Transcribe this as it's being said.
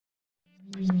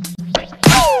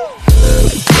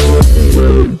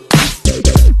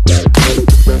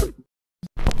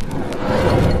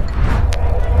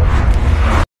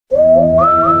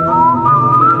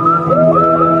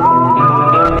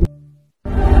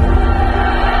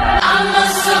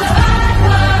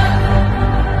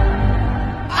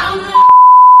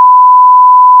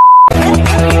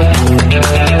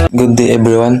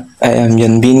everyone, I am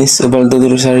Jan Binis Ubaldo de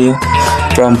Rosario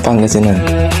from Pangasinan,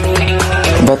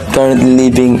 but currently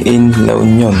living in La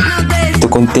Union to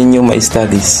continue my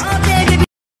studies.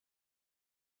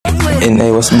 And I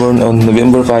was born on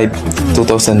November 5,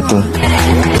 2002.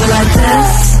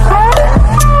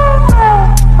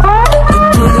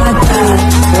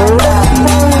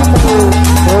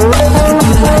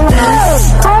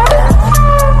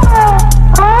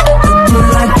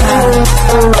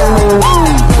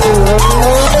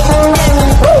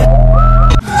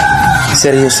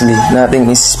 Seriously,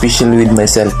 nothing is special with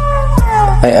myself.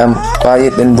 I am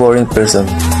quiet and boring person.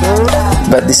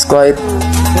 But this quiet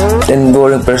and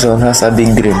boring person has a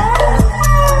big dream.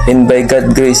 And by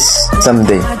God's grace,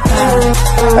 someday,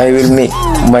 I will make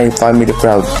my family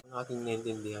proud. Ang aking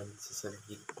naintindihan sa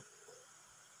subject.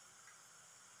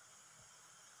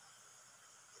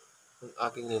 Ang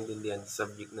aking naintindihan sa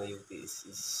subject na UTS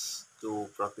is to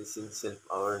practicing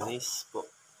self-awareness po.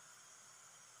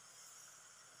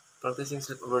 Practicing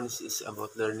self-awareness is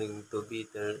about learning to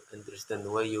better understand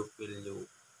why you feel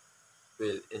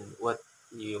and what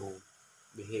you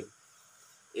behave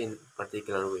in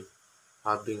particular way.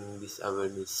 Having this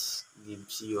awareness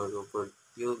gives you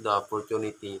the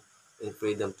opportunity and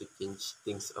freedom to change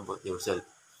things about yourself,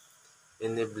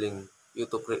 enabling you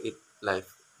to create life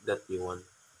that you want.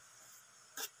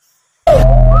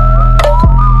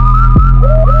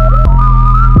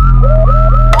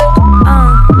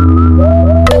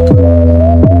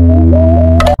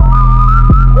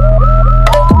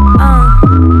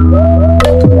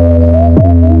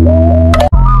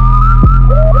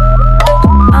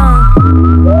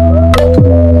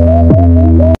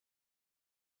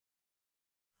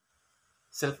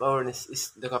 Self-awareness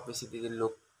is the capacity to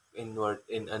look inward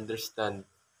and understand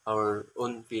our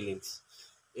own feelings,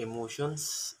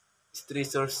 emotions,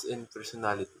 stressors, and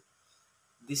personality.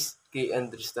 This key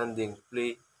understanding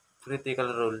play critical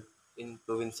role in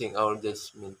influencing our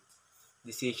judgment,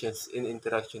 decisions, and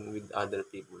interaction with other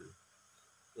people.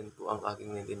 Yan po ang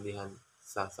aking naintindihan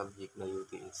sa subject na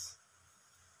UTS.